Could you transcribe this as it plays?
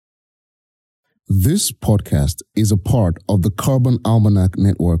This podcast is a part of the Carbon Almanac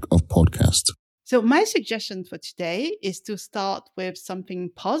network of podcasts. So my suggestion for today is to start with something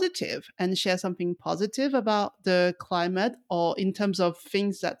positive and share something positive about the climate, or in terms of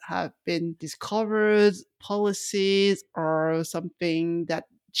things that have been discovered, policies, or something that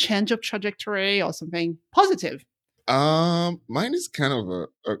change of trajectory, or something positive. Mine is kind of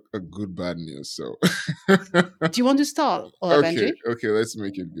a good bad news. So, Do you want to start, Benji? okay, let's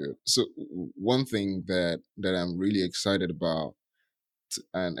make it good. So, one thing that I'm really excited about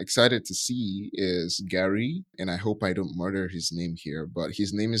and excited to see is Gary, and I hope I don't murder his name here, but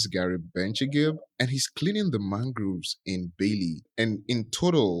his name is Gary Benchigib, and he's cleaning the mangroves in Bailey. And in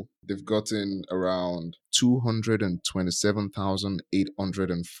total, they've gotten around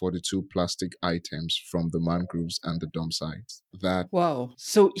 227,842 plastic items from the mangroves and the dump sites. Wow.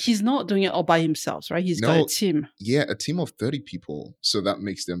 So he's not doing it all by himself, right? He's got a team. Yeah, a team of 30 people. So that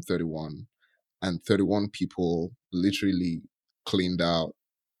makes them 31. And 31 people literally cleaned out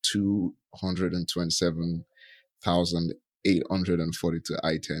 227,842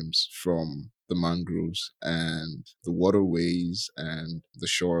 items from the mangroves and the waterways and the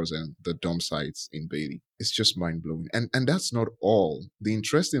shores and the dump sites in Bailey. It's just mind-blowing. And that's not all. The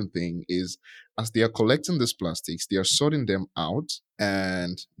interesting thing is, as they are collecting these plastics, they are sorting them out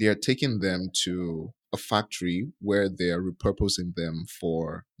and they are taking them to a factory where they are repurposing them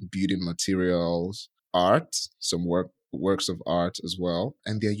for building materials, art, some works of art as well,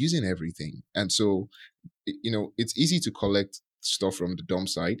 and they're using everything. And so, it's easy to collect stuff from the dump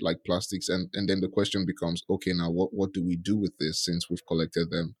site like plastics, and then the question becomes, okay, now what do we do with this since we've collected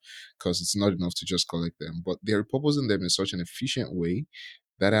them? Because it's not enough to just collect them, but they're repurposing them in such an efficient way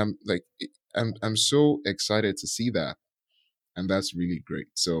that I'm so excited to see that, and that's really great.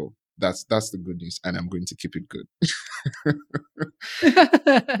 So that's the good news, and I'm going to keep it good.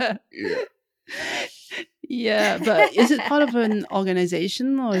 Yeah. Yeah, but is it part of an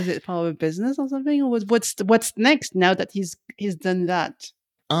organization, or is it part of a business or something? Or what's next now that he's done that?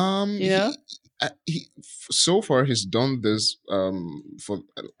 So far he's done this for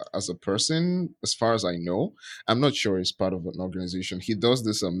as a person, as far as I know. I'm not sure he's part of an organization. He does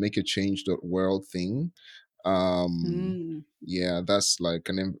this make a change.world thing. Yeah, that's like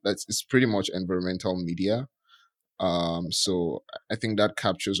it's pretty much environmental media. So I think that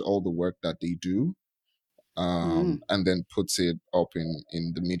captures all the work that they do, and then puts it up in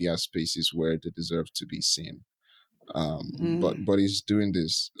the media spaces where they deserve to be seen. But he's doing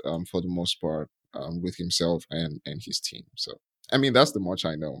this for the most part with himself and his team. So I mean, that's the much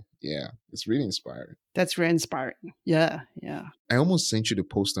I know. Yeah, it's really inspiring. That's really inspiring. Yeah. I almost sent you the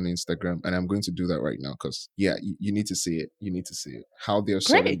post on Instagram, and I'm going to do that right now because you need to see it. You need to see it. How they're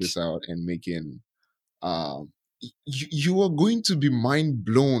sorting this out and making. You are going to be mind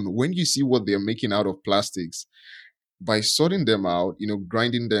blown when you see what they're making out of plastics. By sorting them out,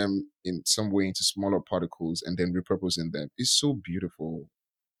 grinding them in some way into smaller particles and then repurposing them is so beautiful.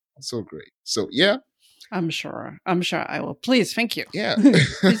 So great. So, yeah. I'm sure I will. Please, thank you. Yeah.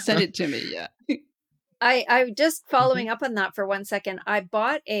 Please send it to me. Yeah. I just following up on that for 1 second. I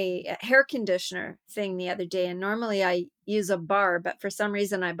bought a hair conditioner thing the other day, and normally I use a bar, but for some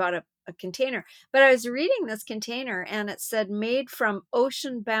reason I bought a container. But I was reading this container and it said made from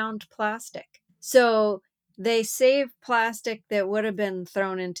ocean-bound plastic. So they saved plastic that would have been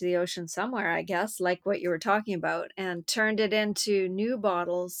thrown into the ocean somewhere, I guess, like what you were talking about, and turned it into new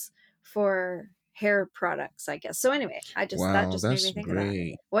bottles for hair products, I guess. So anyway, that just made me think of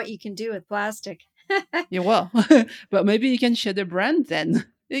that. What you can do with plastic. Yeah, well, but maybe you can share the brand then.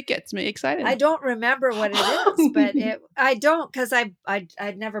 It gets me excited. I don't remember what it is, but I don't, because I'd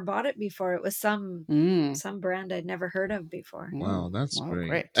never bought it before. It was some brand I'd never heard of before. Wow, that's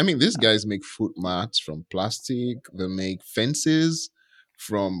great. I mean, these guys make foot mats from plastic. They make fences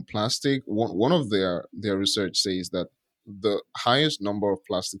from plastic. One of their research says that the highest number of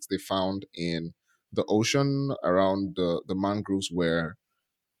plastics they found in the ocean around the mangroves were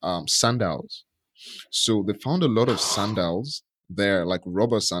sandals. So they found a lot of sandals there, like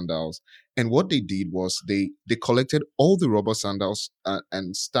rubber sandals. And what they did was they collected all the rubber sandals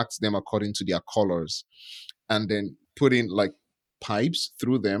and stacked them according to their colors, and then put in like pipes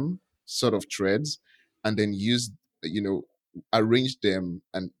through them, sort of threads, and then used, arranged them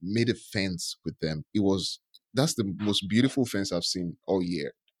and made a fence with them. That's the most beautiful fence I've seen all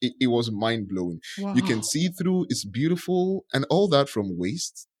year. It was mind blowing. Wow. You can see through. It's beautiful, and all that from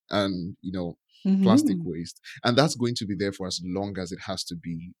waste and plastic waste, and that's going to be there for as long as it has to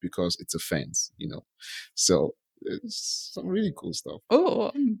be because it's a fence. So it's some really cool stuff.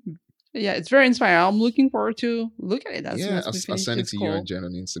 Oh, Yeah, it's very inspiring. I'm looking forward to look at it as soon as we I'll finish send it this to you call. and Jen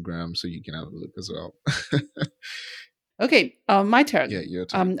on Instagram so you can have a look as well. Okay, my turn. Yeah, your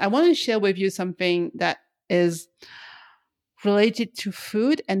turn. I want to share with you something that is related to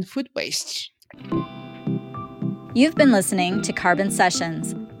food and food waste. You've been listening to Carbon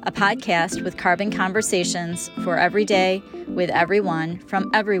Sessions, a podcast with carbon conversations for every day with everyone from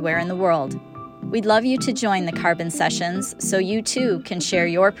everywhere in the world. We'd love you to join the Carbon Sessions so you too can share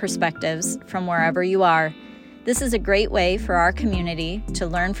your perspectives from wherever you are. This is a great way for our community to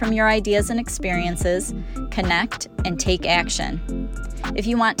learn from your ideas and experiences, connect, and take action. If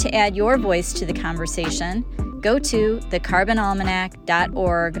you want to add your voice to the conversation, go to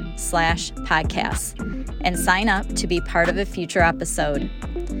thecarbonalmanac.org/podcasts and sign up to be part of a future episode.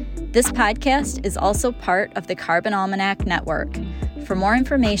 This podcast is also part of the Carbon Almanac Network. For more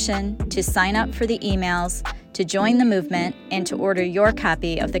information, to sign up for the emails, to join the movement, and to order your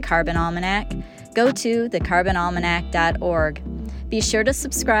copy of the Carbon Almanac, go to thecarbonalmanac.org. Be sure to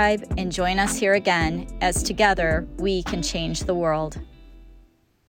subscribe and join us here again, as together we can change the world.